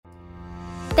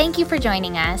Thank you for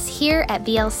joining us. Here at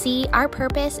VLC, our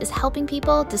purpose is helping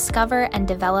people discover and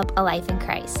develop a life in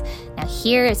Christ. Now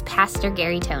here is Pastor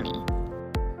Gary Toney.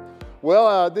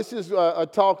 Well, this is a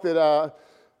talk that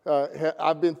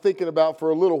I've been thinking about for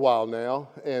a little while now,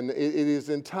 and it is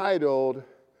entitled,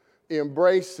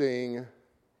 Embracing,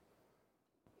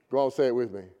 go on, say it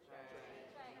with me.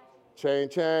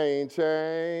 Change, change,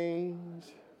 change.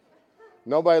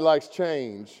 Nobody likes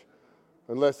change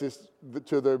unless it's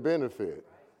to their benefit,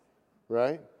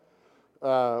 right?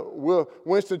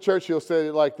 Winston Churchill said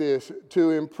it like this: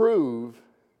 to improve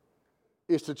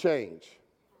is to change.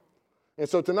 And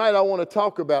so tonight I want to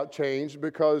talk about change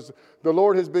because the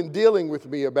Lord has been dealing with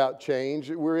me about change.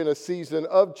 We're in a season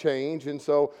of change, and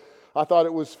so I thought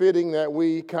it was fitting that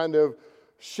we kind of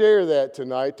share that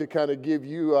tonight to kind of give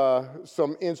you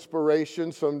some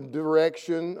inspiration, some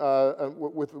direction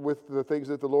with the things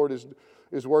that the Lord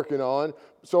is working on.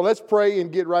 So let's pray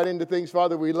and get right into things.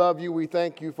 Father, we love you. We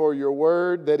thank you for your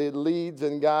word, that it leads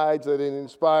and guides, that it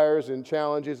inspires and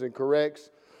challenges and corrects.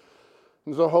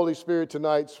 And so Holy Spirit,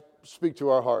 tonight, speak to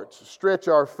our hearts. Stretch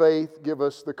our faith. Give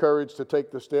us the courage to take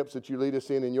the steps that you lead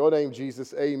us in. In your name,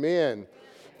 Jesus, amen.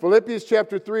 Philippians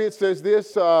chapter 3, it says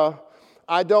this,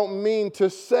 I don't mean to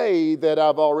say that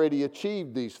I've already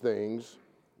achieved these things.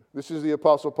 This is the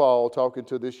Apostle Paul talking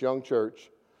to this young church.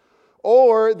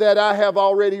 Or that I have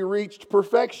already reached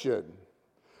perfection.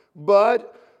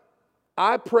 But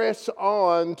I press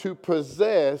on to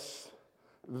possess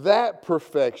that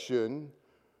perfection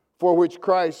for which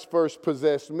Christ first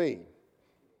possessed me.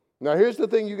 Now here's the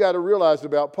thing you got to realize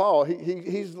about Paul.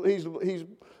 He's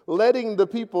letting the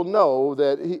people know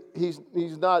that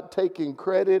he's not taking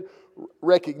credit,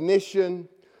 recognition.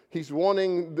 He's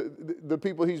wanting the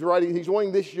people he's writing, he's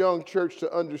wanting this young church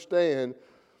to understand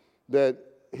that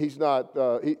he's not,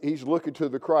 he's looking to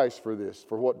the Christ for this,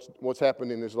 for what's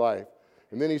happened in his life.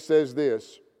 And then he says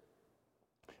this,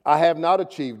 I have not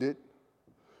achieved it,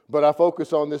 but I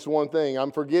focus on this one thing.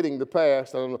 I'm forgetting the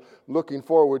past. I'm looking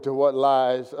forward to what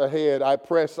lies ahead. I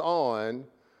press on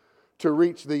to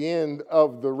reach the end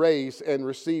of the race and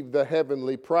receive the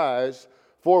heavenly prize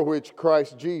for which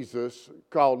Christ Jesus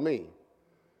called me.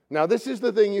 Now, this is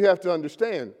the thing you have to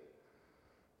understand.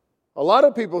 A lot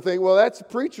of people think, well, that's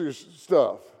preachers'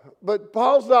 stuff. But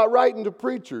Paul's not writing to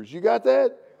preachers. You got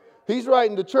that? He's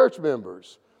writing to church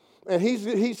members. And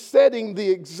he's setting the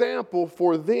example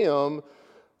for them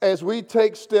as we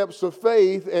take steps of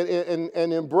faith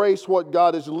and embrace what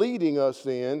God is leading us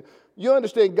in. You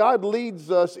understand, God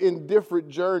leads us in different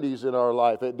journeys in our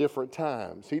life at different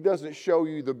times. He doesn't show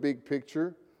you the big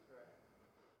picture.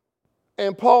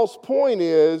 And Paul's point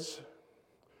is,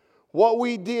 what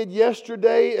we did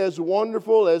yesterday, as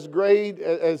wonderful, as great,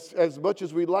 as much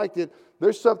as we liked it,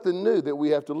 there's something new that we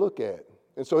have to look at.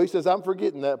 And so he says, I'm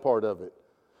forgetting that part of it.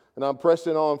 And I'm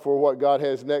pressing on for what God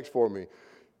has next for me.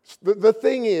 The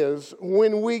thing is,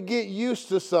 when we get used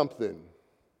to something,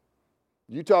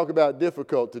 you talk about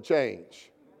difficult to change.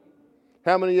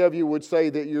 How many of you would say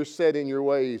that you're set in your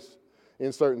ways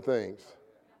in certain things?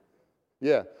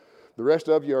 Yeah, the rest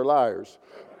of you are liars.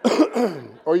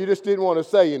 Or you just didn't want to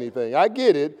say anything. I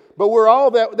get it, but we're all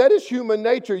that is human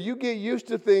nature. You get used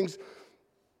to things.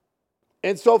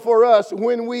 And so for us,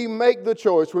 when we make the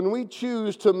choice, when we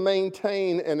choose to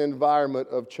maintain an environment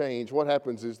of change, what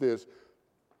happens is this.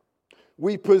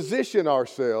 We position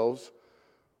ourselves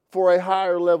for a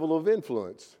higher level of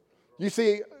influence. You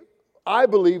see, I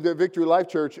believe that Victory Life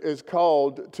Church is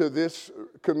called to this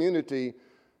community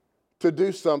to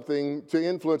do something, to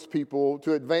influence people,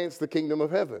 to advance the kingdom of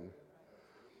heaven.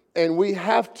 And we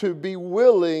have to be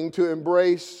willing to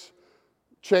embrace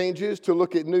changes, to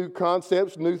look at new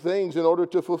concepts, new things in order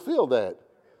to fulfill that.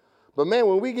 But man,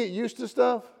 when we get used to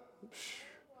stuff,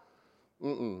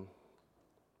 I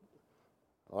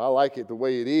like it the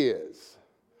way it is.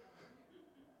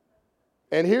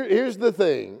 And here's the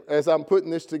thing, as I'm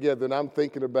putting this together and I'm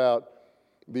thinking about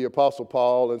the Apostle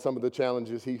Paul and some of the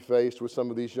challenges he faced with some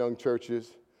of these young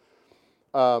churches.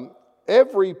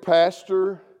 Every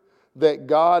pastor that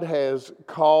God has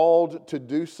called to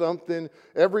do something,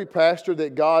 every pastor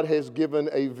that God has given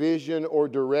a vision or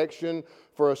direction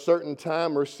for a certain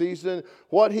time or season,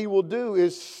 what he will do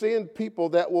is send people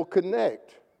that will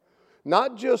connect,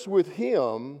 not just with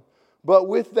him, but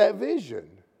with that vision.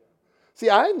 See,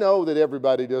 I know that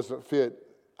everybody doesn't fit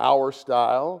our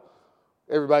style.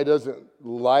 Everybody doesn't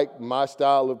like my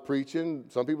style of preaching.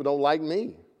 Some people don't like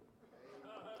me.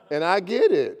 And I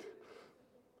get it.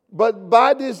 But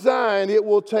by design, it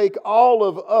will take all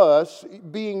of us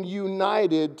being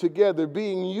united together,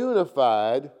 being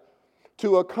unified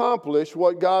to accomplish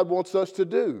what God wants us to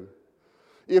do.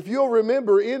 If you'll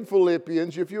remember in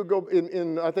Philippians, if you'll go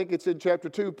in I think it's in chapter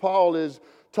 2, Paul is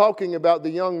talking about the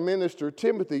young minister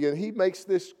Timothy, and he makes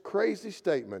this crazy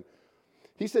statement.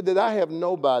 He said that I have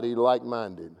nobody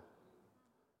like-minded.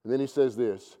 And then he says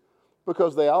this,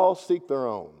 because they all seek their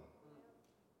own.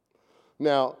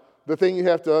 Now, the thing you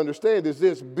have to understand is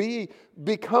this,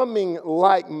 becoming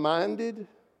like-minded,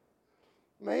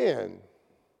 man,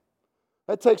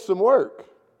 that takes some work.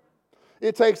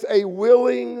 It takes a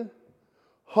willing,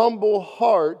 humble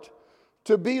heart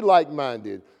to be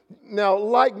like-minded. Now,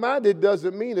 like-minded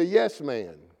doesn't mean a yes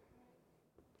man.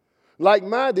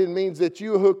 Like-minded means that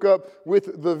you hook up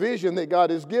with the vision that God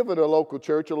has given a local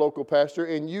church, a local pastor,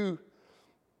 and you,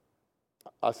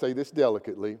 I say this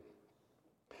delicately,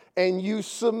 and you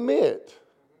submit.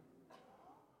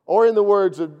 Or in the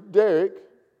words of Derek,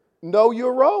 know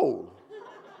your role.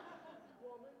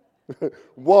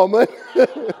 Woman.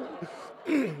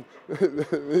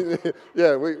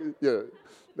 Yeah,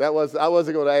 I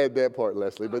wasn't going to add that part,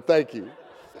 Leslie, but thank you.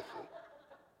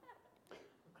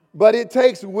 But it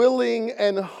takes willing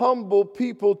and humble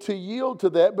people to yield to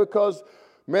that because,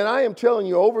 man, I am telling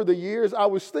you, over the years, I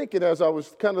was thinking as I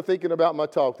was kind of thinking about my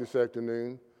talk this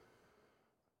afternoon,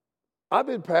 I've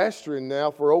been pastoring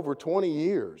now for over 20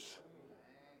 years,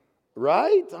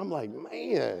 right? I'm like,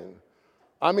 man,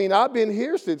 I mean, I've been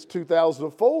here since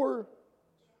 2004.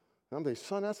 I'm like,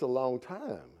 son, that's a long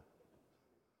time,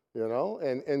 you know?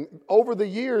 And over the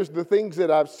years, the things that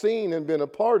I've seen and been a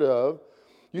part of,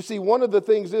 you see, one of the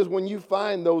things is when you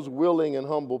find those willing and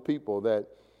humble people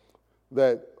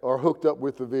that are hooked up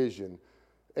with the vision,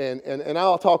 and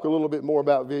I'll talk a little bit more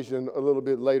about vision a little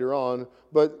bit later on,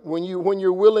 but when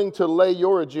you're willing to lay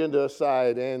your agenda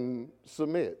aside and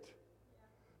submit.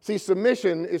 See,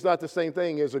 submission is not the same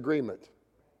thing as agreement.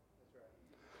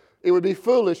 It would be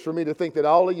foolish for me to think that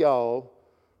all of y'all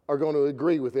are going to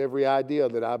agree with every idea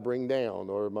that I bring down,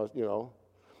 or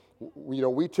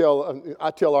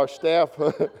I tell our staff,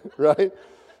 right?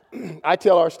 I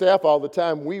tell our staff all the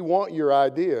time, we want your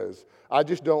ideas. I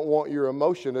just don't want your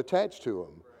emotion attached to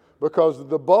them, because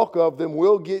the bulk of them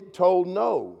will get told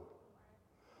no.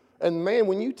 And man,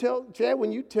 when you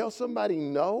tell somebody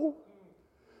no,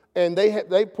 and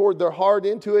they poured their heart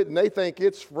into it, and they think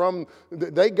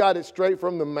they got it straight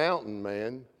from the mountain,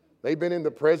 man. They've been in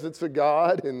the presence of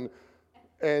God, and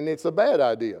it's a bad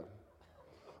idea.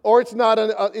 Or it's not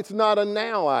a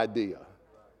now idea.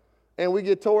 And we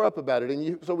get tore up about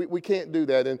it. So we can't do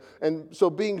that. And so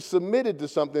being submitted to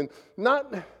something,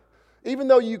 even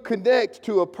though you connect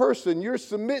to a person, you're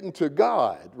submitting to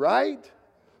God, right?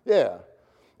 Yeah.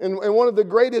 And one of the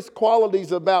greatest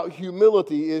qualities about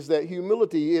humility is that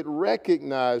humility, it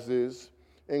recognizes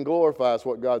and glorifies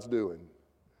what God's doing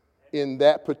in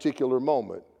that particular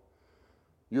moment.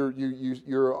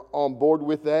 You're on board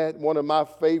with that. One of my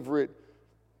favorite,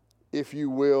 if you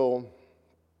will,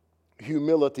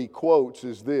 humility quotes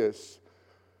is this: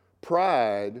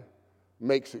 pride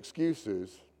makes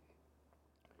excuses,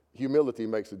 humility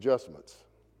makes adjustments.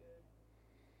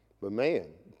 But man,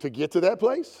 to get to that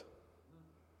place,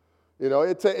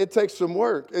 it takes some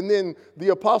work. And then the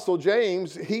Apostle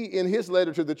James, in his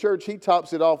letter to the church, he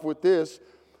tops it off with this: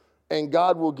 and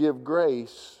God will give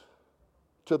grace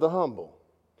to the humble.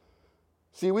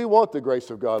 See, we want the grace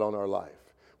of God on our life.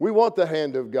 We want the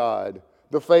hand of God,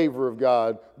 the favor of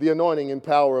God, the anointing and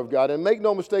power of God. And make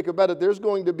no mistake about it, there's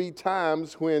going to be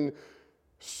times when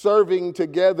serving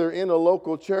together in a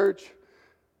local church,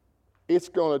 it's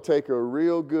going to take a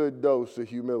real good dose of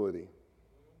humility.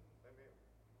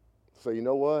 So you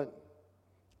know what?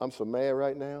 I'm so mad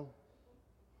right now.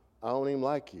 I don't even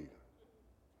like you.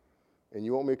 And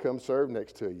you want me to come serve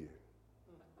next to you.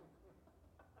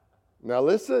 Now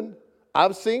listen,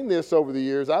 I've seen this over the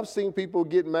years. I've seen people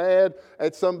get mad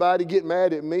at somebody, get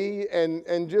mad at me,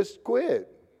 and just quit.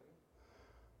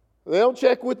 They don't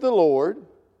check with the Lord.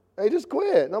 They just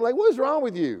quit. And I'm like, what is wrong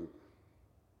with you?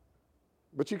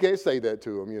 But you can't say that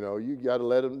to them, You got to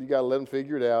let them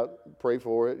figure it out. Pray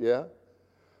for it, yeah?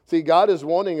 See, God is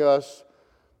wanting us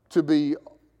to be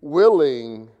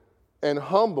willing and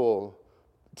humble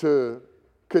to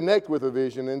connect with a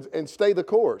vision and stay the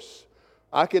course.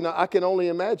 I can only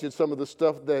imagine some of the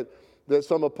stuff that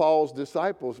some of Paul's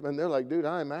disciples, man, they're like, dude,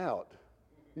 I'm out.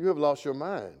 You have lost your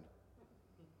mind.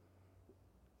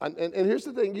 And here's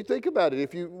the thing, you think about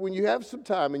it. When you have some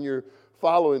time and you're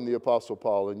following the Apostle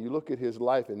Paul and you look at his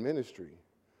life and ministry,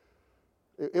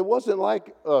 it wasn't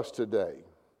like us today.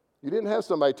 You didn't have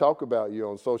somebody talk about you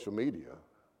on social media.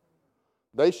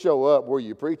 They show up where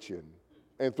you're preaching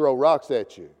and throw rocks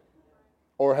at you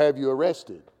or have you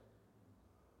arrested.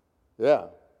 Yeah,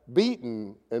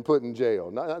 beaten and put in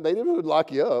jail. They didn't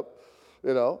lock you up.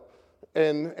 you know.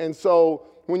 And so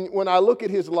when I look at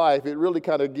his life, it really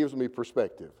kind of gives me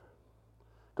perspective.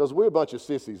 Because we're a bunch of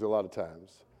sissies a lot of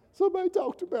times. Somebody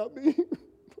talked about me.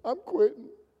 I'm quitting.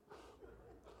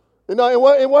 You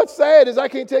know, and what's sad is I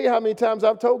can't tell you how many times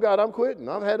I've told God I'm quitting.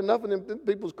 I've had enough of them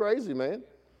people's crazy, man.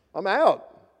 I'm out.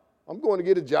 I'm going to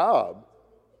get a job.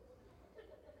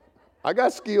 I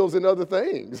got skills in other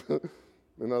things. And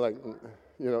they're like,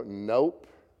 nope,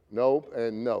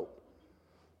 and nope.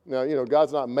 Now,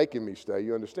 God's not making me stay.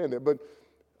 You understand that? But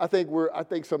I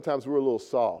think sometimes we're a little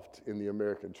soft in the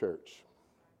American church.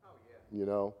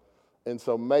 And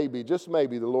so just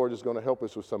maybe, the Lord is going to help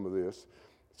us with some of this.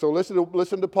 So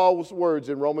listen to Paul's words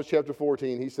in Romans chapter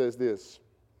 14. He says this,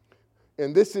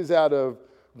 and this is out of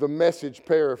the Message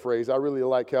paraphrase. I really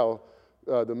like how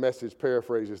the Message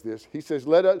paraphrases this. He says,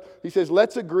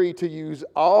 let's agree to use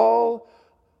all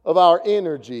of our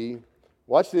energy,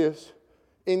 watch this,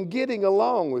 in getting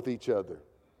along with each other.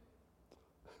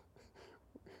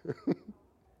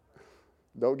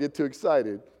 Don't get too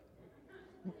excited.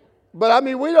 But I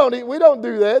mean, we don't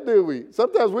do that, do we?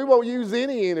 Sometimes we won't use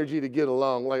any energy to get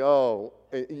along. Like,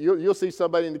 you'll see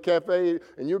somebody in the cafe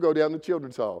and you'll go down to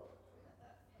children's hall.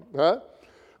 Huh?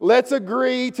 Let's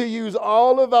agree to use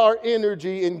all of our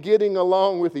energy in getting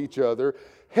along with each other,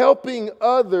 helping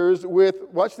others with,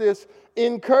 watch this,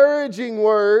 encouraging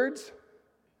words,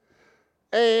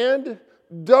 and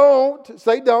don't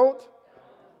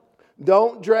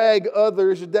drag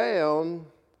others down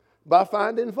by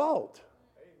finding fault.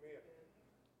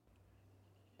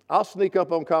 I'll sneak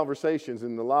up on conversations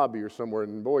in the lobby or somewhere,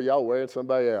 and boy, y'all wearing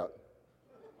somebody out.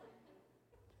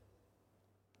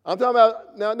 I'm talking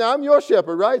about, now I'm your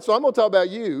shepherd, right? So I'm going to talk about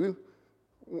you,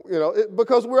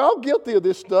 because we're all guilty of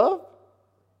this stuff.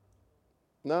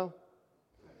 No?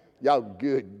 Y'all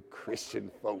good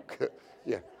Christian folk.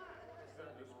 Yeah.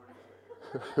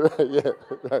 Yeah.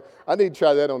 Right. I need to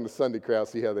try that on the Sunday crowd,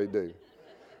 see how they do.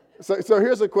 So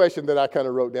here's a question that I kind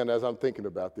of wrote down as I'm thinking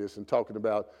about this and talking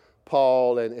about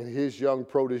Paul and his young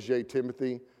protege,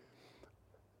 Timothy.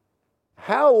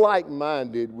 How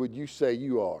like-minded would you say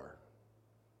you are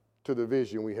to the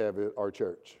vision we have at our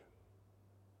church?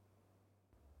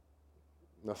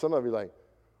 Now, some of you are like,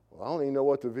 well, I don't even know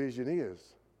what the vision is.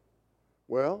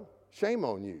 Well, shame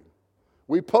on you.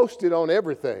 We post it on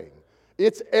everything.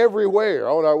 It's everywhere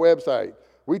on our website.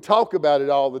 We talk about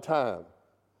it all the time.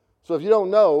 So if you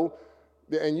don't know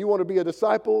and you want to be a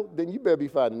disciple, then you better be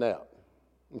finding out.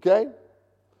 Okay?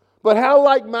 But how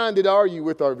like-minded are you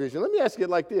with our vision? Let me ask it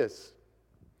like this.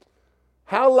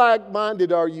 How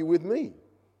like-minded are you with me?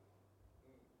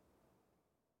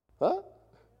 Huh?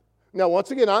 Now,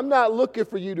 once again, I'm not looking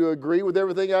for you to agree with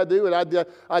everything I do, and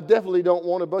I definitely don't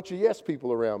want a bunch of yes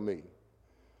people around me.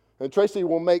 And Tracy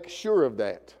will make sure of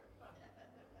that.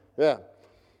 Yeah.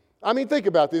 I mean, think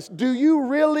about this. Do you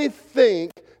really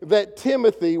think that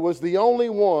Timothy was the only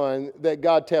one that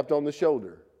God tapped on the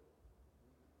shoulder?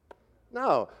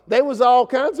 No, there was all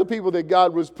kinds of people that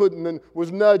God was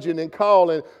was nudging and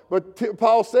calling. But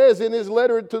Paul says in his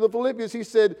letter to the Philippians, he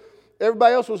said,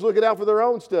 everybody else was looking out for their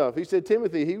own stuff. He said,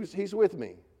 Timothy, he's with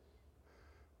me.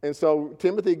 And so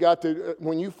Timothy got to,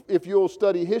 if you'll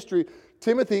study history,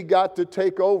 Timothy got to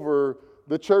take over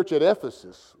the church at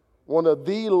Ephesus, one of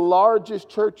the largest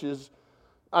churches.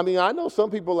 I mean, I know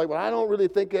some people are like, well, I don't really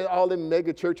think all them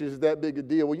mega churches is that big a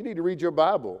deal. Well, you need to read your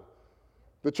Bible.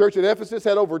 The church at Ephesus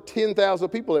had over 10,000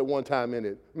 people at one time in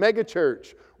it. Mega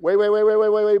church. Way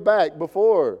back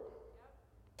before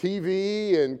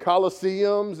TV and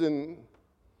coliseums and,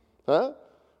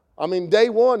 I mean, day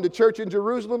one, the church in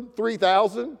Jerusalem,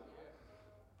 3,000.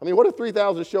 I mean, what if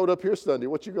 3,000 showed up here Sunday?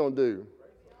 What you going to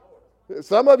do?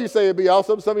 Some of you say it'd be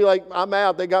awesome. Some of you like, I'm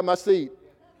out. They got my seat.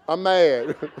 I'm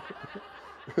mad.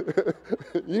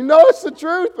 You know it's the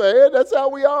truth, man. That's how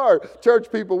we are, church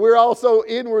people. We're also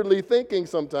inwardly thinking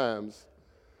sometimes.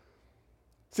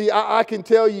 See, I can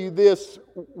tell you this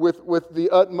with the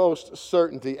utmost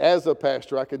certainty. As a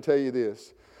pastor, I can tell you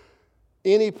this.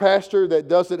 Any pastor that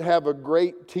doesn't have a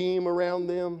great team around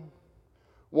them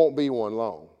won't be one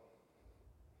long.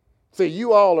 See,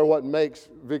 you all are what makes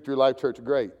Victory Life Church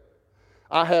great.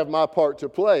 I have my part to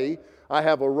play. I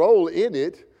have a role in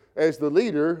it as the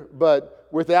leader, but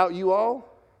without you all,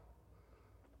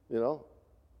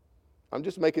 I'm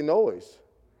just making noise.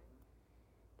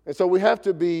 And so we have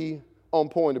to be on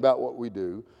point about what we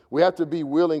do. We have to be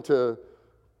willing to,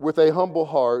 with a humble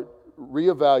heart,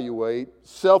 reevaluate,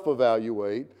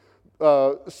 self-evaluate.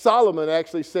 Solomon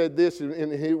actually said this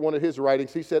in one of his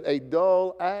writings. He said, a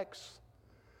dull axe,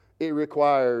 it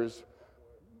requires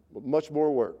much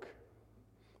more work.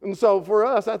 And so for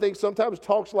us, I think sometimes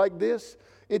talks like this,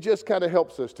 it just kind of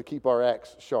helps us to keep our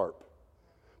axe sharp.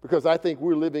 Because I think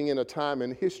we're living in a time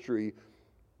in history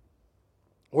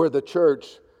where the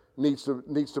church needs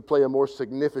to play a more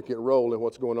significant role in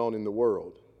what's going on in the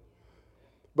world.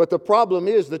 But the problem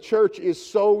is the church is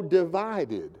so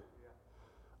divided.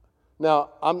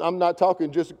 Now, I'm not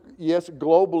talking just, yes,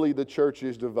 globally the church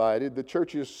is divided. The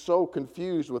church is so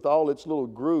confused with all its little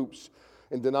groups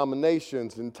and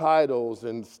denominations and titles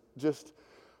and just,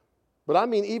 but I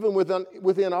mean even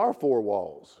within our four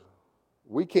walls,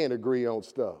 we can't agree on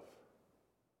stuff.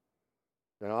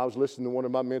 Now, I was listening to one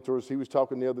of my mentors. He was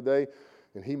talking the other day,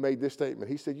 and he made this statement.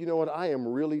 He said, you know what, I am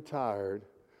really tired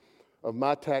of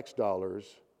my tax dollars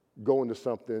going to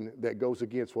something that goes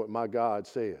against what my God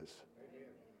says.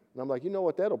 And I'm like, you know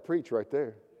what, that'll preach right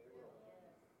there.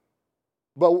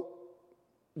 But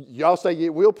y'all say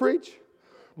it will preach?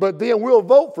 But then we'll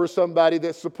vote for somebody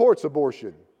that supports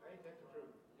abortion.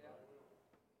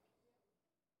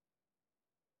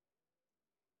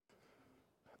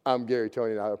 I'm Gary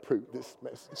Tony, and I approve this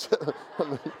message.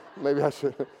 Maybe I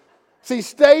should. See,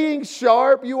 staying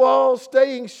sharp, you all,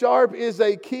 staying sharp is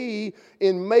a key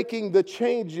in making the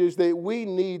changes that we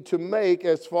need to make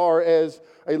as far as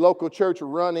a local church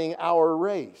running our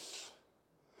race.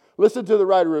 Listen to the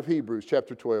writer of Hebrews,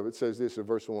 chapter 12. It says this in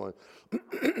verse 1.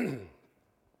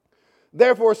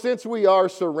 Therefore, since we are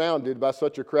surrounded by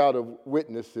such a crowd of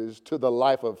witnesses to the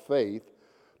life of faith,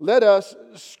 let us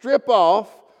strip off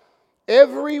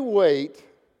every weight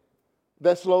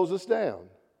that slows us down.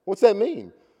 What's that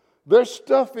mean? There's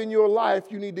stuff in your life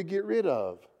you need to get rid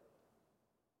of.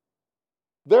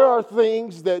 There are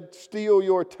things that steal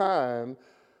your time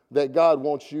that God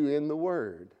wants you in the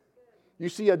Word. You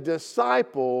see, a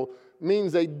disciple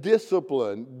means a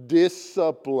disciplined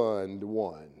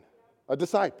one. A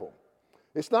disciple.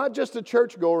 It's not just a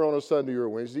churchgoer on a Sunday or a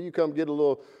Wednesday. You come get a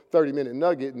little 30-minute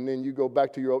nugget and then you go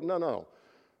back to your own. No.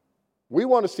 We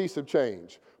want to see some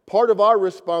change. Part of our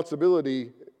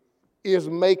responsibility is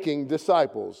making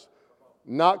disciples,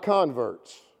 not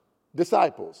converts.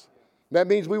 Disciples. That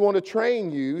means we want to train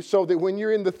you so that when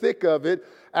you're in the thick of it,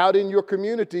 out in your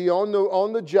community,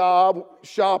 on the job,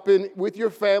 shopping with your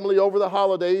family over the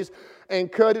holidays, and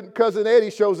Cousin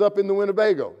Eddie shows up in the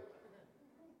Winnebago.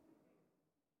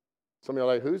 Some of y'all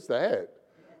are like, who's that?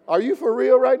 Are you for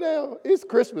real right now? It's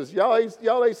Christmas. Y'all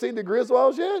ain't seen the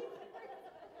Griswolds yet?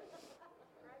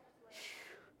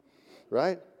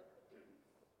 Right?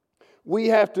 We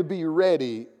have to be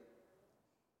ready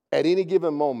at any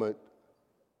given moment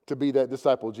to be that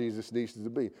disciple Jesus needs to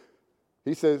be.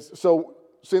 He says, so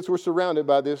since we're surrounded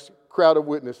by this crowd of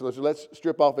witnesses, let's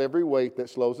strip off every weight that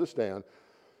slows us down,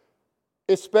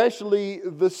 especially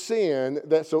the sin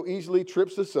that so easily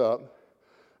trips us up,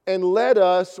 and let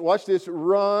us, watch this,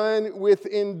 run with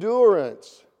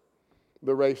endurance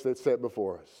the race that's set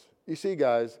before us. You see,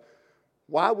 guys,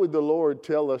 why would the Lord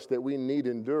tell us that we need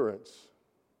endurance?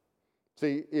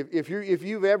 See, if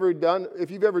you've ever done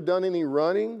any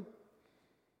running,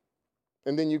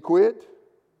 and then you quit,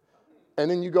 and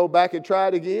then you go back and try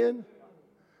it again,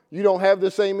 you don't have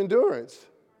the same endurance.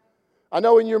 I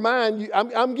know in your mind,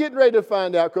 I'm getting ready to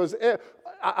find out, because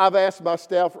I've asked my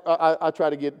staff, I try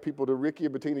to get people to, Ricky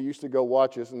and Bettina used to go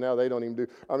watch us, and now they don't even do.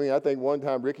 I mean, I think one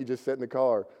time Ricky just sat in the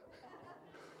car.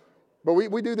 But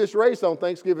we do this race on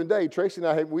Thanksgiving Day. Tracy and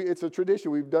I, it's a tradition.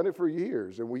 We've done it for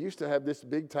years. And we used to have this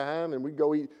big time, and we'd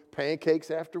go eat pancakes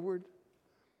afterward.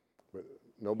 But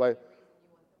nobody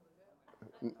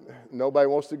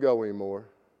wants to go anymore.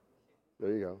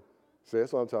 There you go. See,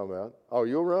 that's what I'm talking about. Oh,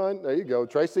 you'll run? There you go.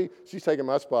 Tracy, she's taking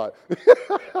my spot.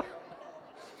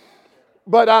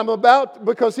 But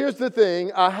because here's the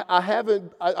thing,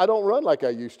 I don't run like I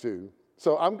used to.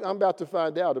 So I'm about to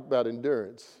find out about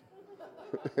endurance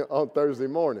on Thursday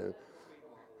morning.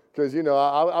 Because,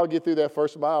 I'll get through that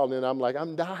first mile and then I'm like,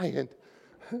 I'm dying.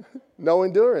 No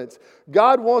endurance.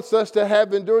 God wants us to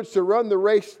have endurance to run the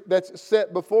race that's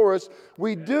set before us.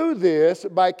 We do this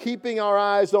by keeping our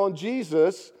eyes on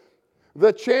Jesus,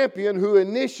 the champion who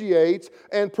initiates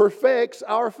and perfects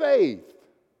our faith.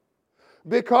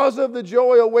 Because of the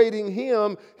joy awaiting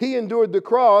him, he endured the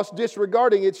cross,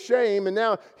 disregarding its shame, and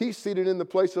now he's seated in the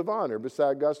place of honor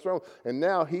beside God's throne. And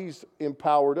now he's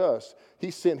empowered us. He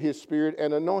sent his Spirit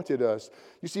and anointed us.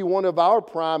 You see, one of our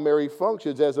primary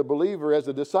functions as a believer, as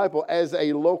a disciple, as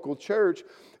a local church,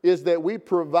 is that we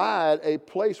provide a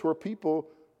place where people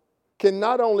can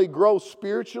not only grow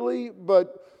spiritually,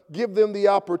 but give them the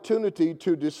opportunity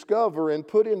to discover and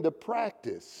put into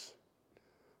practice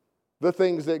the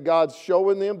things that God's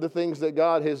showing them, the things that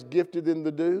God has gifted them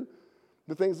to do,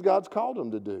 the things God's called them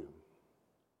to do.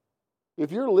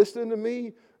 If you're listening to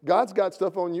me, God's got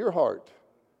stuff on your heart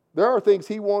There are things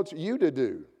he wants you to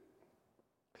do.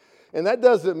 And that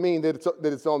doesn't mean that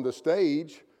it's on the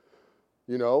stage.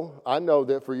 You know, I know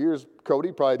that for years,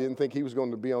 Cody probably didn't think he was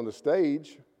going to be on the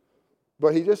stage,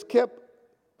 but he just kept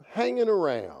hanging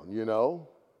around, you know.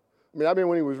 I mean, I remember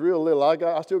when he was real little,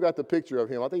 I still got the picture of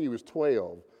him. I think he was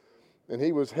 12, and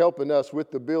he was helping us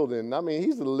with the building. I mean,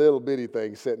 he's a little bitty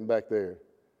thing sitting back there,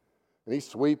 and he's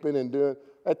sweeping and doing,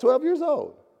 at 12 years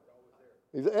old.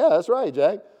 Yeah, that's right,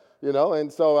 Jack. You know,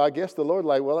 and so I guess the Lord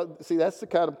like, well, see, that's the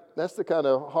kind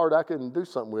of heart I can do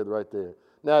something with right there.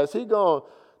 Now, is he going to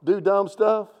do dumb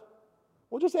stuff?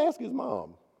 Well, just ask his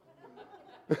mom.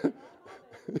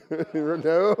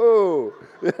 No.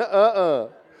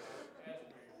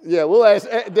 Yeah, we'll ask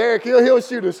Derek. He'll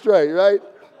shoot us straight, right?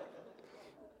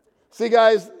 See,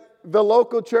 guys, the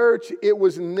local church, it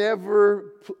was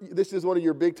never, this is one of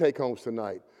your big take-homes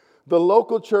tonight. The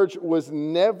local church was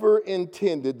never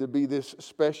intended to be this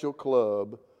special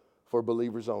club for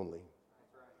believers only.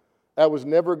 That was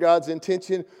never God's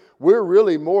intention. We're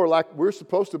really more like we're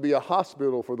supposed to be a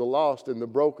hospital for the lost and the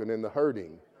broken and the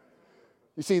hurting.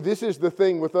 You see, this is the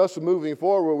thing with us moving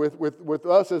forward, with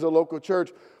us as a local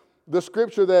church. The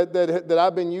scripture that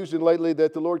I've been using lately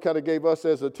that the Lord kind of gave us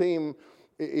as a team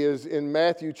is in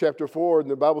Matthew chapter 4.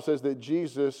 And the Bible says that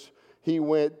Jesus, he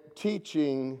went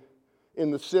teaching in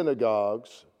the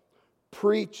synagogues,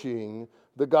 preaching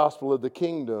the gospel of the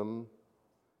kingdom,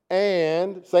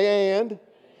 and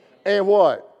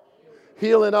what?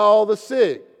 Healing all the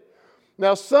sick.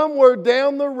 Now, somewhere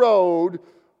down the road,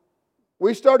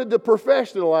 we started to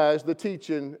professionalize the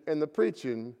teaching and the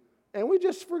preaching, and we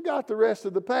just forgot the rest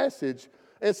of the passage.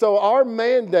 And so our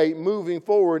mandate moving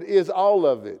forward is all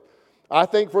of it. I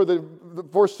think for the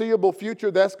foreseeable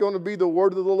future, that's going to be the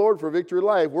word of the Lord for Victory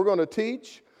Life. We're going to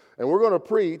teach, and we're going to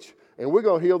preach, and we're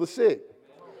going to heal the sick.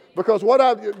 Because what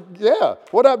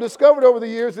I've discovered over the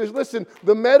years is, listen,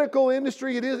 the medical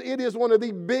industry, it is one of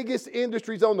the biggest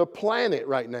industries on the planet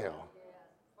right now.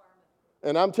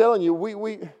 And I'm telling you,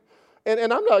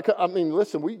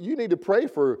 you need to pray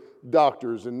for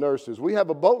doctors and nurses. We have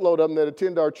a boatload of them that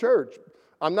attend our church.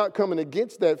 I'm not coming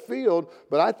against that field,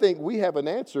 but I think we have an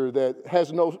answer that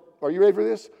has are you ready for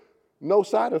this? No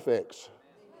side effects.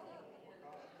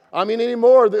 I mean,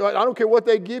 anymore, I don't care what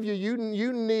they give you.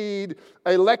 You need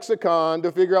a lexicon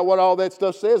to figure out what all that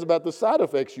stuff says about the side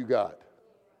effects you got.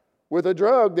 With a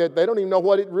drug that they don't even know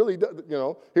what it really does. You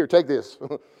know, here, take this.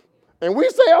 And we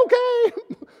say, okay,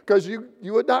 because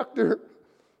you a doctor.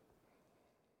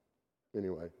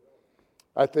 Anyway,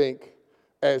 I think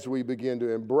as we begin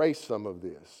to embrace some of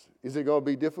this, is it going to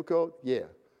be difficult? Yeah.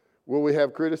 Will we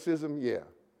have criticism? Yeah.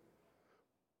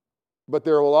 But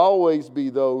there will always be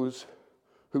those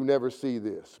who never see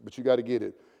this. But you got to get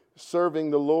it.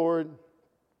 Serving the Lord,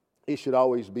 it should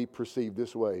always be perceived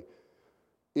this way.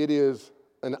 It is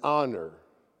an honor,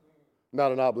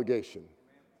 not an obligation.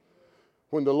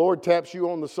 When the Lord taps you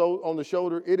on the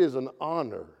shoulder, it is an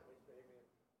honor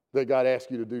that God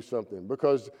asks you to do something.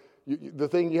 Because the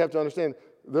thing you have to understand,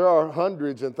 there are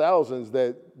hundreds and thousands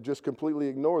that just completely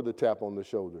ignore the tap on the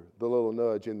shoulder, the little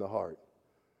nudge in the heart.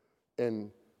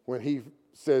 And when he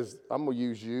says, I'm going to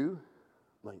use you,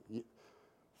 like,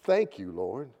 thank you,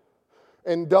 Lord.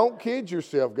 And don't kid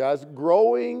yourself, guys.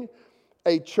 Growing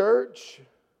a church,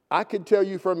 I can tell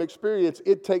you from experience,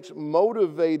 it takes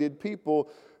motivated people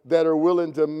that are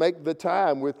willing to make the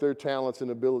time with their talents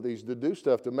and abilities to do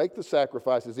stuff, to make the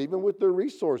sacrifices, even with their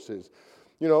resources.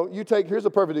 You know, here's a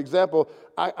perfect example.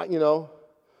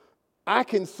 I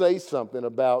can say something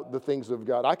about the things of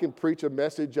God. I can preach a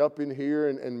message up in here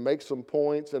and make some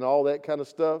points and all that kind of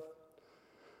stuff.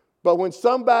 But when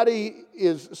somebody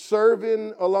is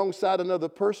serving alongside another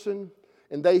person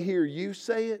and they hear you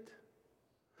say it,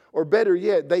 or better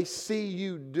yet, they see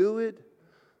you do it,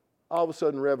 all of a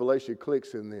sudden revelation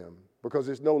clicks in them because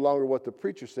it's no longer what the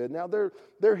preacher said. Now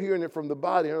they're hearing it from the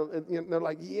body, and they're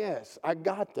like, yes, I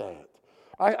got that.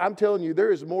 I'm telling you,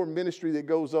 there is more ministry that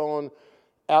goes on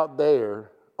out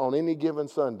there on any given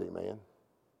Sunday, man,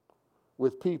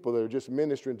 with people that are just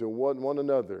ministering to one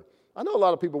another. I know a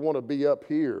lot of people want to be up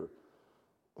here.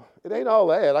 It ain't all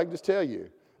that, I can just tell you.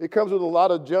 It comes with a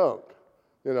lot of junk,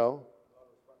 you know,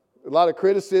 a lot of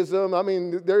criticism. I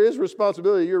mean, there is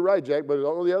responsibility, you're right, Jack, but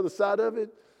on the other side of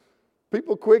it,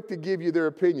 people quick to give you their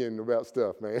opinion about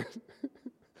stuff, man.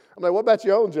 I'm like, what about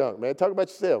your own junk, man? Talk about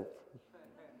yourself.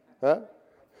 Huh?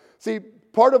 See,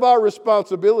 part of our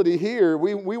responsibility here,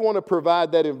 we want to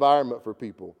provide that environment for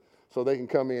people so they can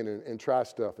come in and try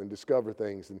stuff and discover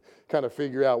things and kind of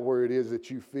figure out where it is that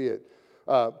you fit,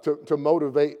 to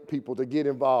motivate people to get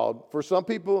involved. For some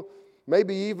people,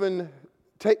 maybe even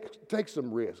take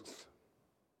some risks.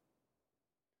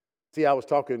 See, I was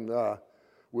talking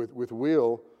with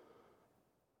Will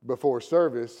before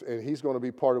service, and he's going to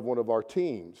be part of one of our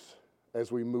teams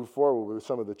as we move forward with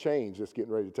some of the change that's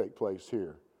getting ready to take place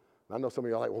here. I know some of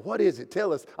you are like, well, what is it?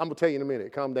 Tell us. I'm going to tell you in a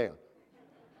minute. Calm down.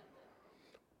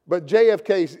 But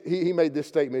JFK, he made this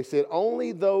statement. He said,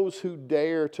 only those who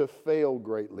dare to fail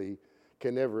greatly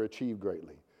can never achieve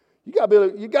greatly. You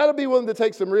got to be willing to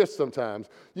take some risks sometimes.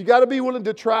 You got to be willing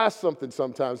to try something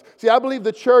sometimes. See, I believe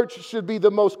the church should be the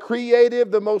most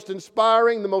creative, the most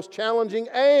inspiring, the most challenging,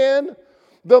 and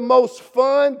the most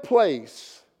fun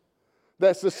place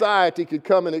that society could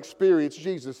come and experience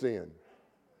Jesus in.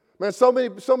 Man, so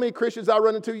many Christians I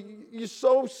run into, you're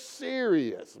so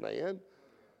serious, man.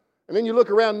 And then you look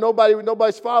around,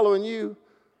 nobody's following you.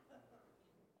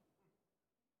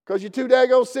 Because you're too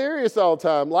daggone serious all the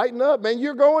time. Lighten up, man.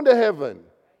 You're going to heaven.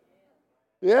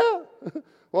 Yeah.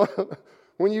 Well,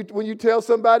 when you tell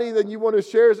somebody that you want to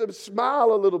share,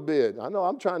 smile a little bit. I know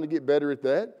I'm trying to get better at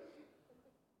that.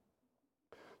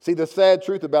 See, the sad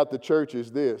truth about the church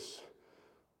is this.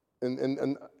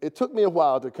 And it took me a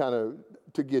while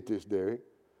to get this, Derek.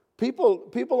 People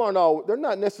they're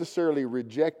not necessarily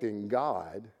rejecting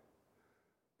God.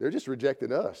 They're just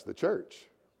rejecting us, the church.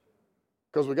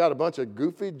 Because we got a bunch of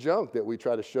goofy junk that we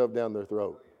try to shove down their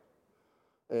throat.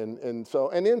 And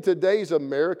in today's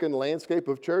American landscape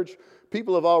of church,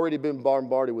 people have already been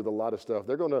bombarded with a lot of stuff.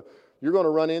 You're going to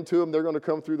run into them. They're going to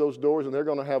come through those doors, and they're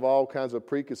going to have all kinds of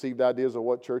preconceived ideas of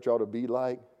what church ought to be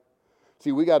like.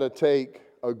 See, we got to take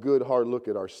a good hard look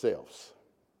at ourselves.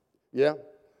 Yeah?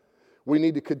 We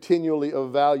need to continually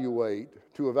evaluate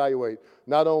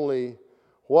not only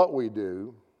what we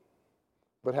do,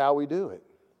 but how we do it.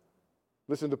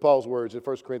 Listen to Paul's words in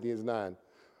 1 Corinthians 9.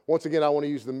 Once again, I want to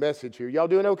use the message here. Y'all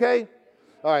doing okay?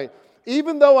 All right.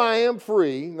 Even though I am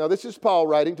free, now this is Paul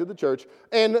writing to the church,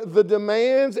 and the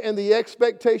demands and the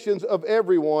expectations of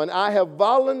everyone, I have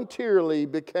voluntarily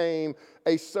became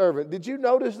a servant. Did you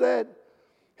notice that?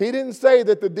 He didn't say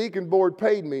that the deacon board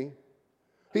paid me.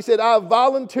 He said, I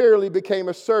voluntarily became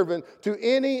a servant to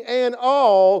any and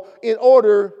all in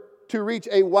order to reach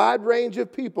a wide range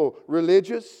of people,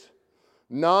 religious,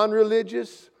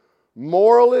 non-religious,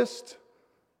 moralist,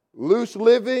 loose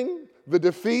living, the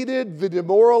defeated, the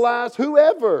demoralized,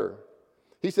 whoever.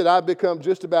 He said, I've become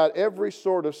just about every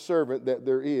sort of servant that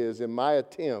there is in my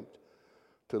attempt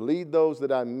to lead those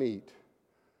that I meet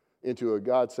into a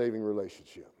God-saving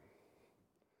relationship.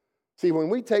 See, when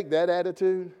we take that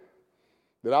attitude,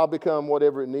 that I'll become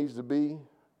whatever it needs to be,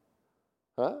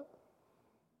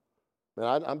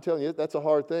 Man, I'm telling you, that's a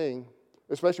hard thing,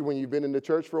 especially when you've been in the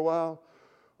church for a while.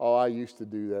 Oh, I used to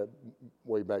do that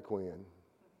way back when.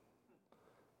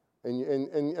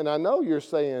 And I know you're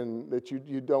saying that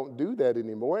you don't do that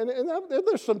anymore. And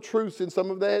there's some truths in some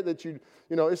of that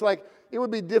it's like it would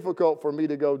be difficult for me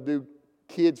to go do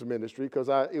kids ministry because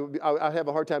I'd have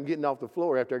a hard time getting off the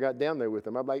floor after I got down there with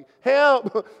them. I'm like,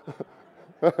 help!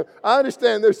 I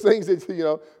understand there's things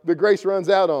that, the grace runs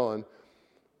out on.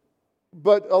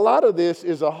 But a lot of this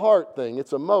is a heart thing.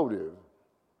 It's a motive.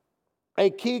 A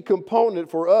key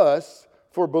component for us,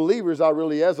 for believers,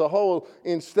 as a whole,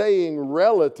 in staying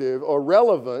relative or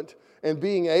relevant and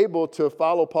being able to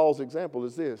follow Paul's example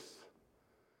is this.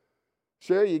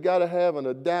 Sherry, you got to have an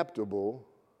adaptable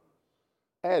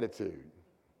attitude.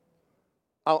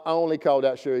 I only called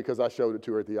out Sherry because I showed it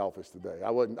to her at the office today.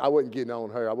 I wasn't getting on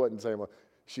her. I wasn't saying, well,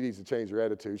 she needs to change her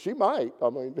attitude. She might. I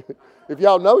mean, if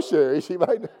y'all know Sherry, she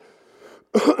might.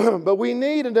 But we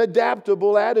need an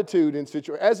adaptable attitude in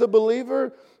situations. As a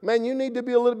believer, man, you need to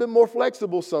be a little bit more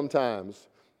flexible sometimes.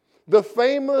 I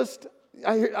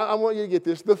want you to get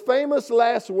this. The famous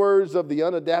last words of the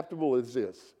unadaptable is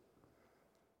this.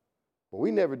 Well,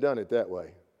 we never done it that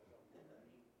way.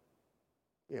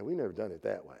 Yeah, we never done it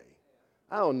that way.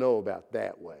 I don't know about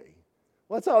that way.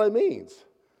 Well, that's all it means.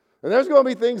 And there's going to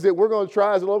be things that we're going to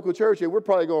try as a local church and we're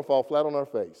probably going to fall flat on our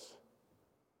face.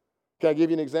 Can I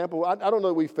give you an example? I don't know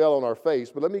that we fell on our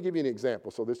face, but let me give you an example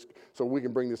so we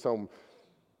can bring this home.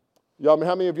 Y'all,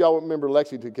 how many of y'all remember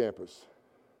Lexington campus?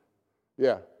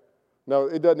 Yeah. No,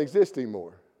 it doesn't exist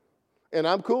anymore. And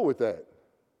I'm cool with that.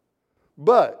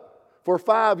 But for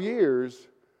 5 years,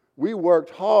 we worked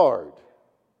hard.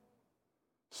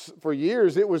 For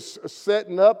years, it was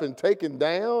setting up and taken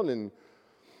down.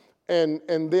 And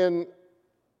then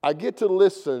I get to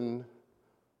listen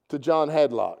to John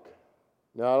Hadlock.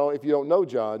 Now, if you don't know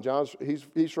John,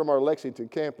 he's from our Lexington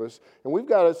campus, and we've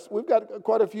got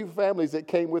quite a few families that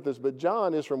came with us. But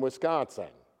John is from Wisconsin,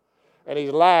 and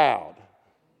he's loud.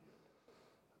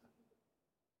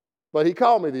 But he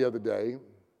called me the other day,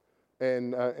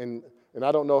 and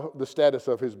I don't know the status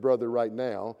of his brother right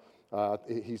now.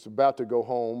 He's about to go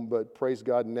home, but praise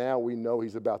God, now we know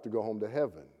he's about to go home to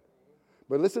heaven.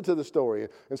 But listen to the story.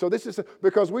 And so this is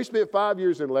because we spent 5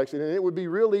 years in Lexington, and it would be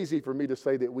real easy for me to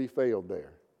say that we failed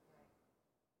there.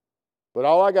 But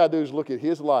all I got to do is look at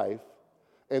his life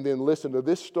and then listen to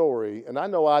this story, and I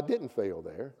know I didn't fail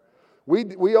there.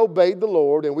 We obeyed the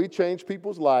Lord, and we changed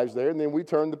people's lives there, and then we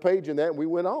turned the page in that, and we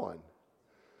went on.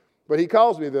 But he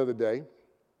calls me the other day.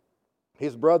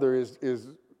 His brother is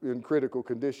in critical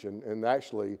condition, and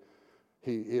actually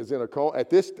he is in a coma. At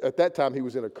that time, he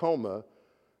was in a coma,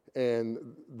 and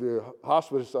the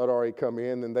hospitalists had already come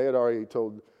in, and they had already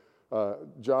told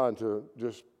John to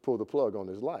just pull the plug on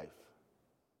his life.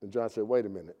 And John said, wait a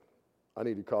minute, I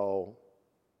need to call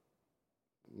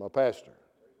my pastor.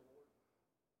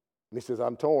 And he says,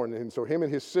 I'm torn. And so him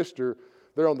and his sister,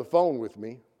 they're on the phone with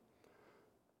me,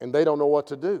 and they don't know what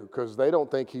to do because they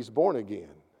don't think he's born again.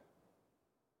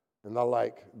 And they're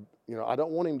like, I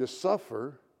don't want him to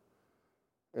suffer.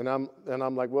 And I'm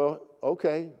like, well,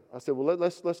 okay. I said, well,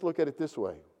 let's look at it this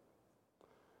way.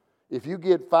 If you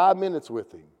get 5 minutes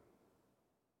with him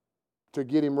to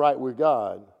get him right with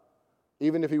God,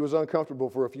 even if he was uncomfortable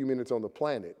for a few minutes on the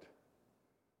planet,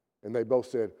 and they both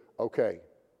said, okay.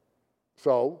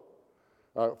 So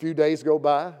a few days go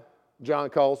by.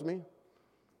 John calls me.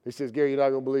 He says, Gary, you're not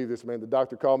going to believe this, man. The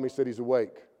doctor called me, said he's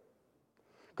awake.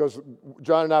 Because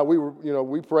John and I,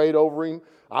 we prayed over him.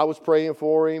 I was praying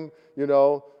for him,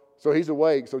 so he's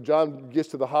awake. So John gets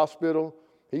to the hospital.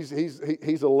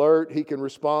 He's alert. He can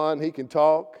respond. He can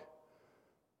talk.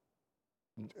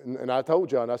 And I told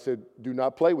John, I said, do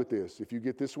not play with this. If you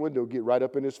get this window, get right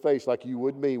up in his face like you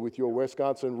would me with your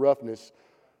Wisconsin roughness,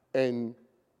 and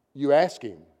you ask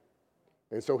him.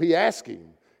 And so he asked him,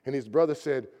 and his brother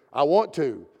said, I want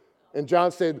to. And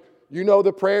John said, you know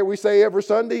the prayer we say every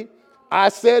Sunday? I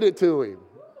said it to him.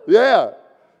 Yeah.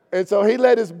 And so he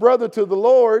led his brother to the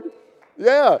Lord.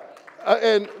 Yeah.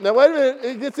 And now wait a minute,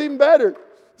 it gets even better.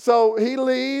 So he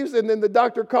leaves, and then the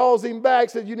doctor calls him back,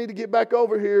 said, you need to get back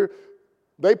over here.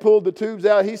 They pulled the tubes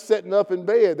out. He's sitting up in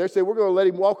bed. They said, we're going to let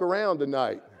him walk around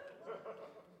tonight.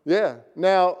 Yeah.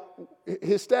 Now,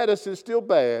 his status is still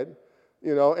bad,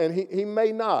 and he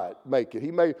may not make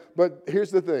it. But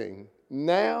here's the thing.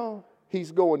 Now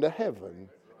he's going to heaven.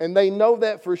 And they know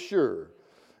that for sure.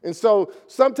 And so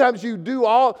sometimes you do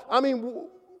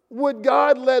would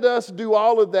God let us do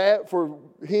all of that for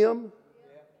him?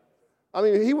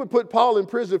 He would put Paul in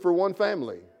prison for one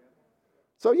family.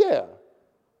 So yeah.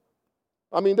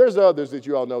 There's others that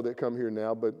you all know that come here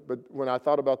now, but when I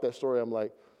thought about that story, I'm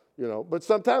like, but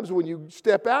sometimes when you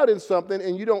step out in something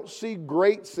and you don't see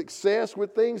great success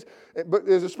with things, but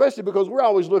especially because we're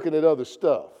always looking at other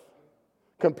stuff,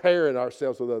 comparing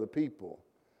ourselves with other people.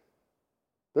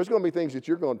 There's going to be things that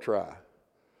you're going to try,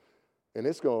 and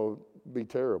it's going to be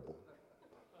terrible,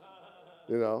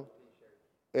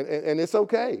 and it's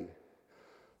okay.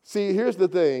 See, here's the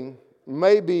thing.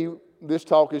 Maybe this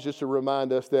talk is just to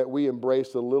remind us that we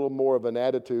embrace a little more of an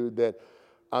attitude that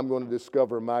I'm going to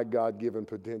discover my God-given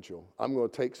potential. I'm going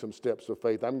to take some steps of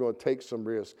faith. I'm going to take some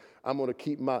risks. I'm going to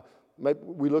keep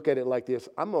we look at it like this.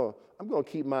 I'm going to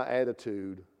keep my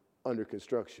attitude under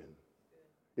construction.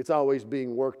 It's always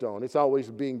being worked on. It's always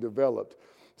being developed.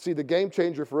 See, the game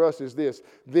changer for us is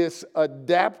this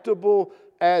adaptable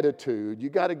attitude. You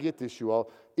got to get this, you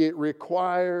all. It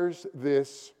requires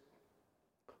this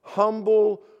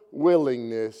humble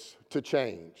willingness to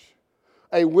change.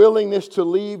 A willingness to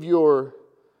leave your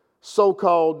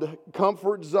so-called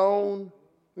comfort zone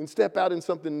and step out in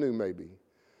something new maybe.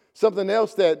 Something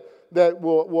else that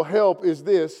will help is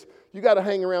this. You got to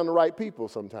hang around the right people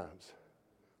sometimes.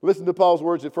 Listen to Paul's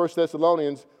words at 1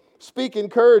 Thessalonians. Speak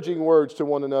encouraging words to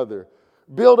one another.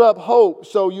 Build up hope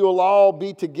so you'll all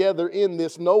be together in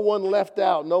this. No one left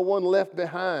out, no one left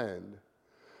behind.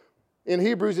 In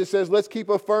Hebrews it says, let's keep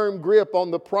a firm grip on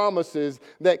the promises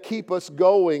that keep us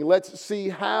going. Let's see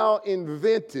how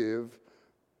inventive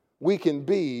we can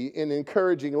be in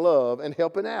encouraging love and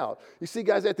helping out. You see,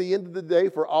 guys, at the end of the day,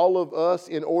 for all of us,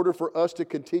 in order for us to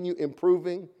continue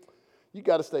improving, you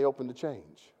got to stay open to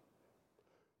change.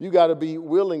 You got to be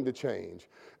willing to change.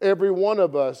 Every one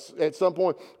of us, at some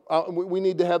point, we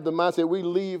need to have the mindset. We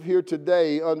leave here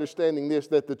today understanding this,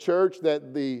 that the church,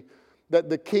 that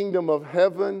the kingdom of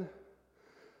heaven,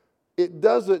 it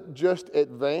doesn't just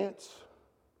advance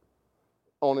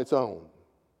on its own.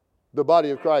 The body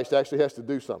of Christ actually has to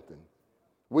do something.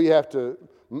 We have to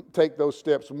take those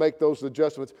steps, make those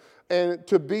adjustments. And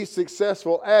to be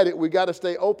successful at it, we got to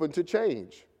stay open to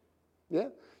change. Yeah?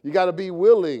 You got to be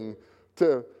willing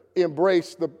to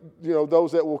embrace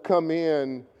those that will come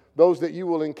in, those that you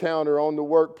will encounter on the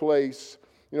workplace,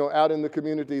 out in the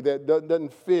community that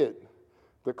doesn't fit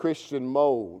the Christian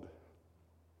mold.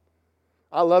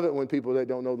 I love it when people that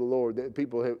don't know the Lord, that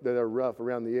people that are rough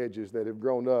around the edges, that have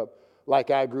grown up like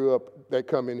I grew up, that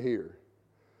come in here.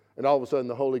 And all of a sudden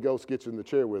the Holy Ghost gets in the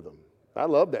chair with them. I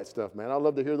love that stuff, man. I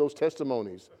love to hear those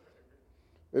testimonies.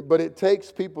 But it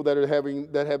takes people that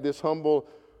have this humble,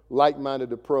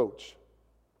 like-minded approach.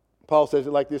 Paul says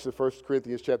it like this in 1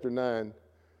 Corinthians chapter 9.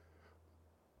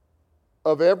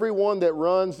 Of everyone that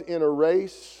runs in a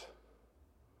race,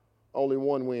 only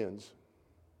one wins.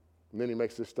 And then he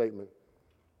makes this statement.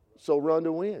 So run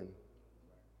to win.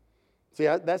 See,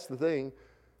 that's the thing.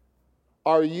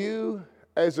 Are you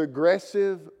as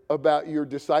aggressive about your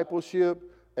discipleship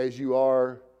as you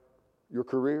are your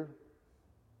career?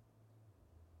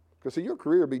 Because see, your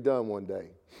career will be done one day.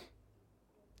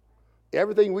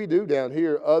 Everything we do down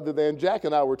here, other than Jack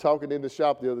and I were talking in the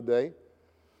shop the other day,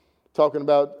 talking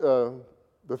about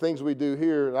the things we do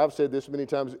here, and I've said this many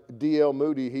times. D.L.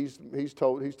 Moody, he's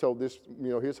told this,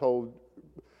 his whole,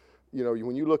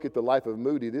 when you look at the life of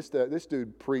Moody, this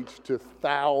dude preached to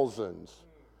thousands,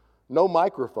 no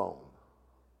microphone.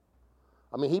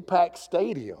 I mean, he packed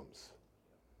stadiums,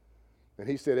 and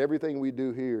he said everything we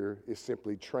do here is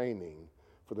simply training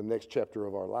for the next chapter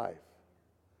of our life.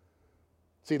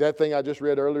 See, that thing I just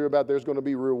read earlier about there's going to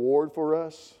be reward for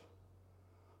us.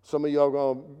 Some of y'all are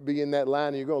going to be in that line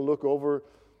and you're going to look over.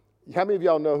 How many of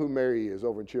y'all know who Mary is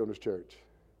over in Children's Church?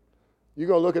 You're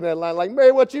going to look at that line like,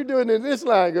 Mary, what you doing in this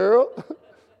line, girl?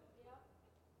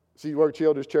 She worked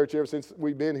Children's Church ever since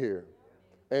we've been here.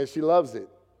 And she loves it.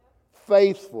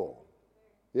 Faithful.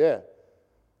 Yeah.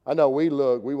 I know we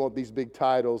want these big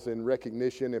titles and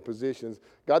recognition and positions.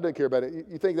 God doesn't care about it.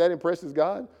 You think that impresses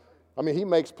God? I mean, he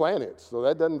makes planets, so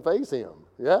that doesn't faze him.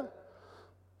 Yeah?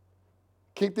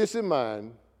 Keep this in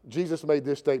mind. Jesus made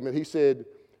this statement. He said,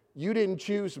 you didn't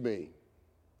choose me.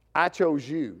 I chose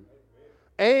you.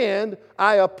 And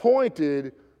I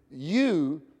appointed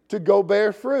you to go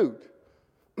bear fruit.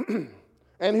 And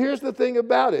here's the thing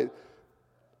about it.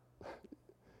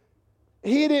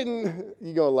 You're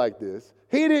going to like this.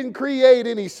 He didn't create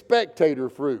any spectator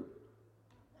fruit.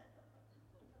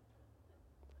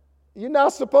 You're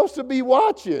not supposed to be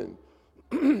watching.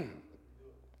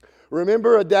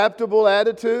 Remember adaptable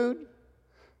attitude?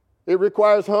 It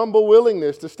requires humble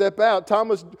willingness to step out.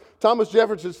 Thomas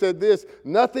Jefferson said this,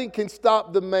 nothing can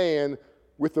stop the man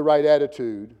with the right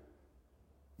attitude.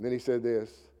 And then he said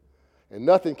this, and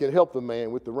nothing can help the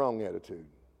man with the wrong attitude.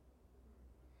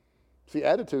 See,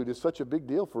 attitude is such a big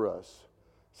deal for us.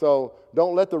 So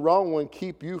don't let the wrong one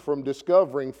keep you from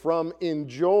discovering, from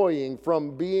enjoying,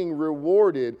 from being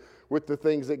rewarded with the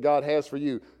things that God has for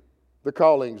you. The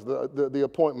callings, the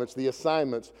appointments, the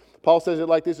assignments. Paul says it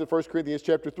like this in 1 Corinthians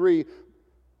chapter 3.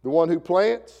 The one who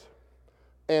plants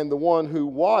and the one who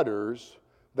waters,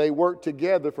 they work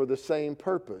together for the same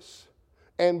purpose.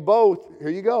 And both, here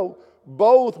you go,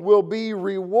 both will be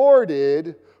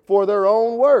rewarded for their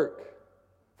own work.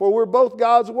 For we're both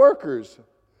God's workers.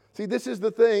 See, this is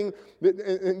the thing,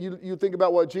 and you think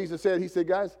about what Jesus said. He said,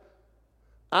 guys,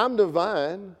 I'm the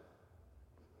vine.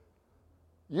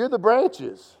 You're the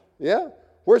branches. Yeah?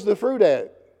 Where's the fruit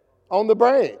at? On the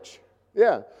branch.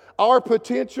 Yeah. Our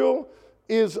potential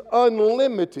is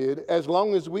unlimited as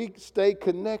long as we stay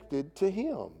connected to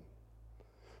Him.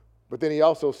 But then he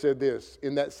also said this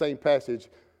in that same passage.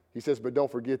 He says, but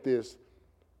don't forget this.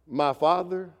 My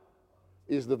Father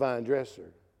is the vine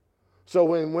dresser. So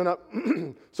when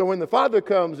the Father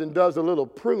comes and does a little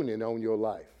pruning on your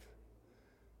life,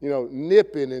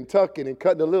 nipping and tucking and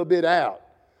cutting a little bit out,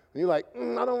 and you're like,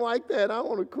 I don't like that. I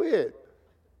want to quit.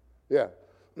 Yeah.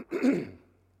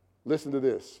 Listen to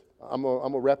this. I'm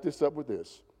going to wrap this up with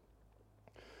this.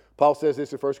 Paul says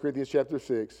this in 1 Corinthians chapter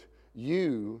 6.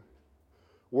 You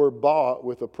were bought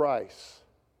with a price.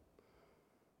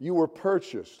 You were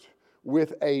purchased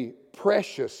with a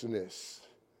preciousness.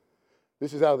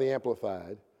 This is out of the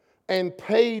Amplified. And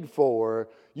paid for.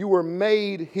 You were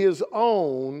made His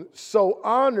own. So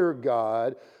honor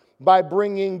God by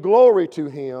bringing glory to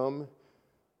Him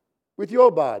with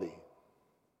your body.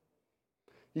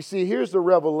 You see, here's the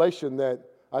revelation that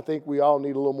I think we all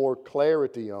need a little more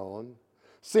clarity on.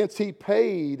 Since He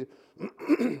paid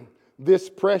this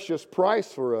precious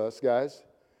price for us, guys,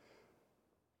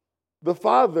 the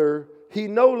Father, He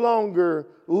no longer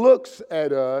looks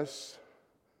at us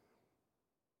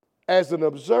as an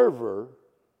observer,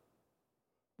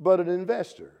 but an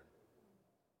investor.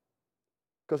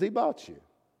 Because He bought you.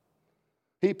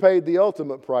 He paid the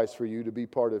ultimate price for you to be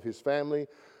part of His family,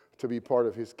 to be part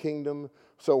of His kingdom.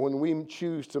 So when we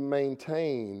choose to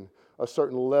maintain a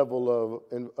certain level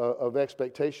of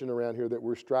expectation around here that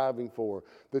we're striving for.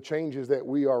 The changes that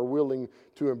we are willing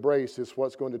to embrace is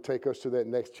what's going to take us to that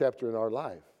next chapter in our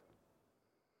life.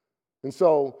 And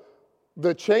so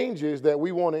the changes that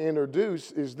we want to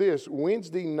introduce is this: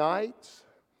 Wednesday nights,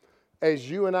 as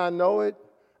you and I know it,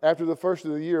 after the first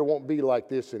of the year, won't be like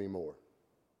this anymore.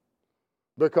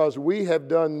 Because we have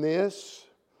done this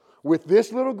with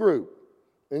this little group.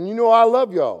 And you know I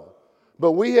love y'all.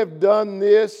 But we have done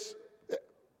this,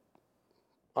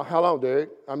 how long, Derek?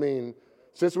 I mean,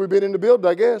 since we've been in the building,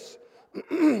 I guess.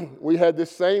 We had this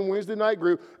same Wednesday night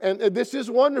group. And this is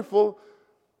wonderful.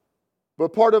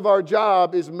 But part of our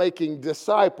job is making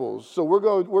disciples. So we're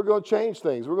going to change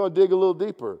things. We're going to dig a little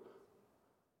deeper.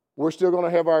 We're still going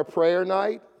to have our prayer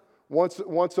night once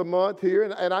a month here.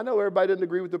 And I know everybody doesn't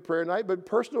agree with the prayer night, but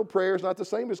personal prayer is not the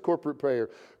same as corporate prayer.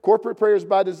 Corporate prayer is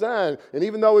by design. And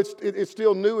even though it's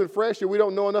still new and fresh and we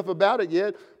don't know enough about it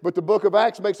yet, but the book of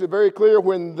Acts makes it very clear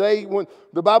when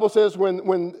the Bible says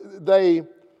when they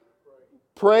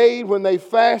prayed, when they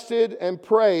fasted and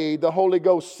prayed, the Holy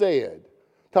Ghost said.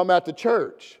 Talking about the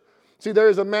church. See, there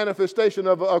is a manifestation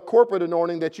of a corporate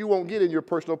anointing that you won't get in your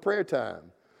personal prayer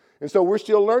time. And so we're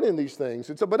still learning these things.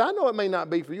 And so, but I know it may not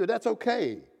be for you. That's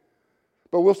okay.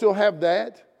 But we'll still have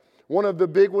that. One of the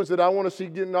big ones that I want to see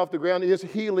getting off the ground is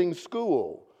healing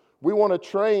school. We want to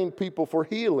train people for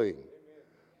healing.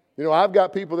 You know, I've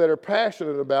got people that are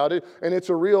passionate about it, and it's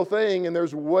a real thing, and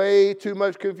there's way too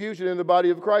much confusion in the body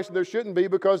of Christ, and there shouldn't be,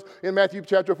 because in Matthew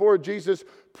chapter 4, Jesus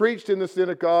preached in the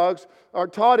synagogues, or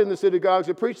taught in the synagogues,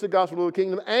 and preached the gospel of the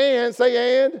kingdom, and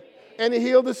he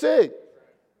healed the sick.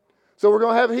 So we're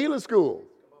going to have a healing school.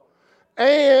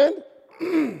 And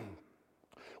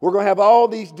we're going to have all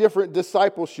these different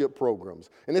discipleship programs.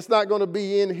 And it's not going to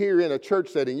be in here in a church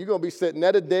setting. You're going to be sitting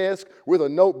at a desk with a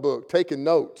notebook taking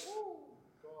notes.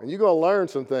 And you're going to learn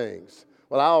some things.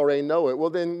 Well, I already know it.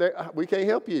 Well, then we can't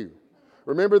help you.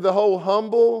 Remember the whole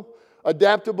humble,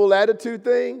 adaptable attitude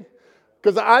thing?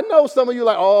 Because I know some of you are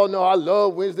like, oh, no, I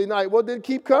love Wednesday night. Well, then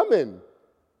keep coming.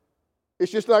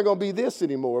 It's just not going to be this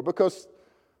anymore, because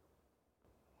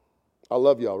I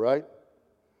love y'all, right?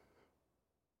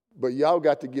 But y'all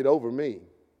got to get over me.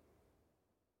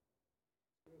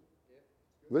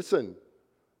 Listen,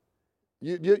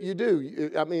 you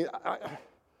do. I mean,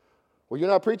 well, you're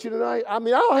not preaching tonight? I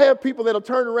mean, I'll have people that'll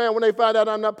turn around when they find out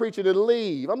I'm not preaching and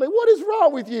leave. I mean, what is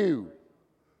wrong with you?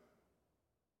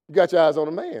 You got your eyes on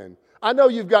a man. I know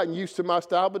you've gotten used to my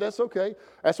style, but that's okay.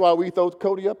 That's why we throw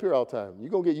Cody up here all the time. You're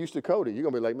going to get used to Cody. You're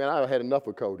going to be like, man, I've had enough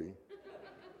of Cody.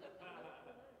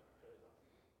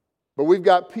 But we've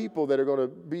got people that are going to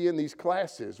be in these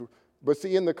classes. But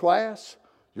see, in the class,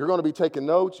 you're going to be taking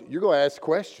notes. You're going to ask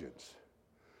questions.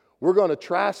 We're going to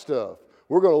try stuff.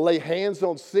 We're going to lay hands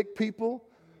on sick people.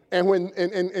 And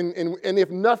if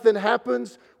nothing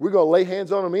happens, we're going to lay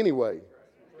hands on them anyway.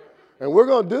 And we're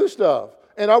going to do stuff.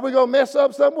 And are we going to mess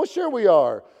up something? Well, sure we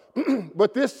are.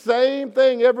 But this same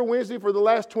thing every Wednesday for the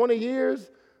last 20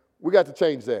 years, we got to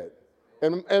change that.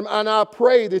 And I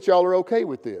pray that y'all are okay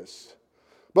with this.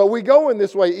 But we go in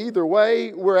this way either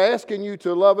way. We're asking you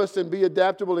to love us and be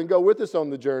adaptable and go with us on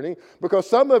the journey, because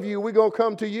some of you, we're going to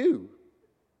come to you.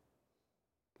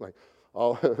 Like,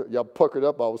 oh, y'all puckered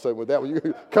up all of a sudden with that one.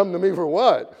 You come to me for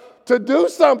what? To do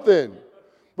something.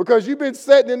 Because you've been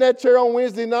sitting in that chair on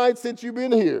Wednesday night since you've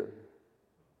been here.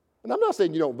 And I'm not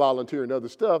saying you don't volunteer and other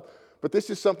stuff, but this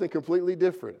is something completely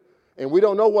different. And we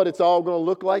don't know what it's all going to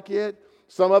look like yet.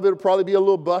 Some of it will probably be a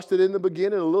little busted in the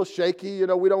beginning, a little shaky,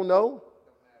 we don't know.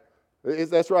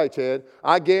 That's right, Chad.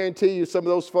 I guarantee you some of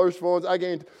those first ones, I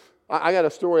got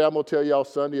a story I'm going to tell y'all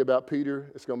Sunday about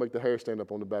Peter. It's going to make the hair stand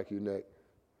up on the back of your neck.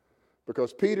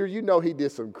 Because Peter, he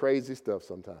did some crazy stuff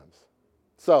sometimes.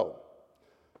 So,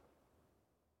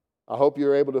 I hope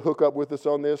you're able to hook up with us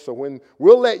on this. So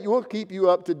we'll keep you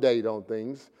up to date on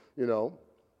things,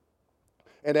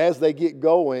 And as they get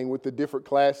going with the different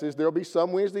classes, there'll be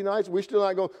some Wednesday nights.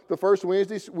 The first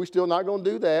Wednesdays, we're still not going to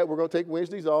do that. We're going to take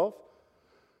Wednesdays off.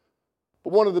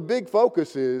 But one of the big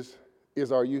focuses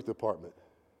is our youth department.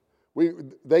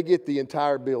 They get the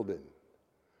entire building.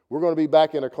 We're going to be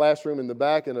back in a classroom in the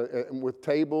back and with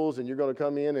tables, and you're going to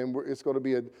come in, and it's going to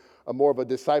be a more of a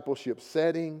discipleship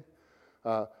setting.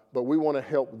 But we want to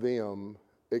help them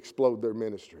explode their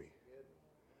ministry.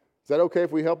 Is that okay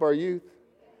if we help our youth?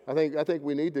 I think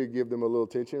we need to give them a little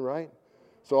attention, right?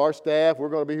 So our staff, we're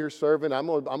going to be here serving. I'm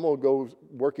going to go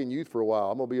work in youth for a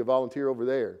while. I'm going to be a volunteer over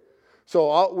there.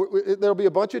 So there'll be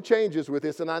a bunch of changes with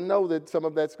this, and I know that some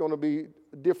of that's going to be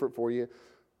different for you,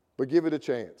 but give it a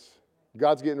chance.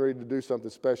 God's getting ready to do something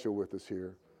special with us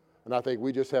here, and I think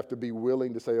we just have to be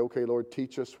willing to say, okay, Lord,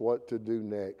 teach us what to do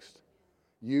next.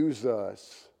 use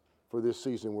us for this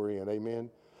season we're in. Amen.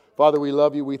 Father, we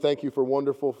love you. We thank you for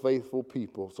wonderful, faithful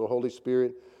people. So, Holy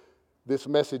Spirit, this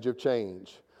message of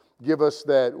change, give us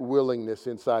that willingness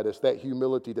inside us, that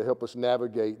humility to help us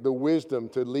navigate, the wisdom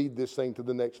to lead this thing to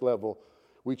the next level.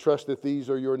 We trust that these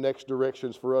are your next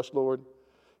directions for us, Lord.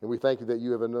 And we thank you that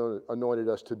you have anointed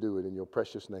us to do it in your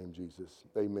precious name, Jesus.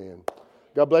 Amen.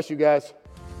 God bless you guys.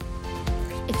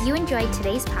 If you enjoyed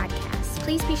today's podcast,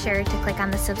 please be sure to click on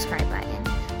the subscribe button.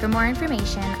 For more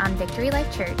information on Victory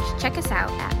Life Church, check us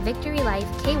out at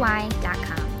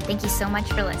victorylifeky.com. Thank you so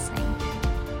much for listening.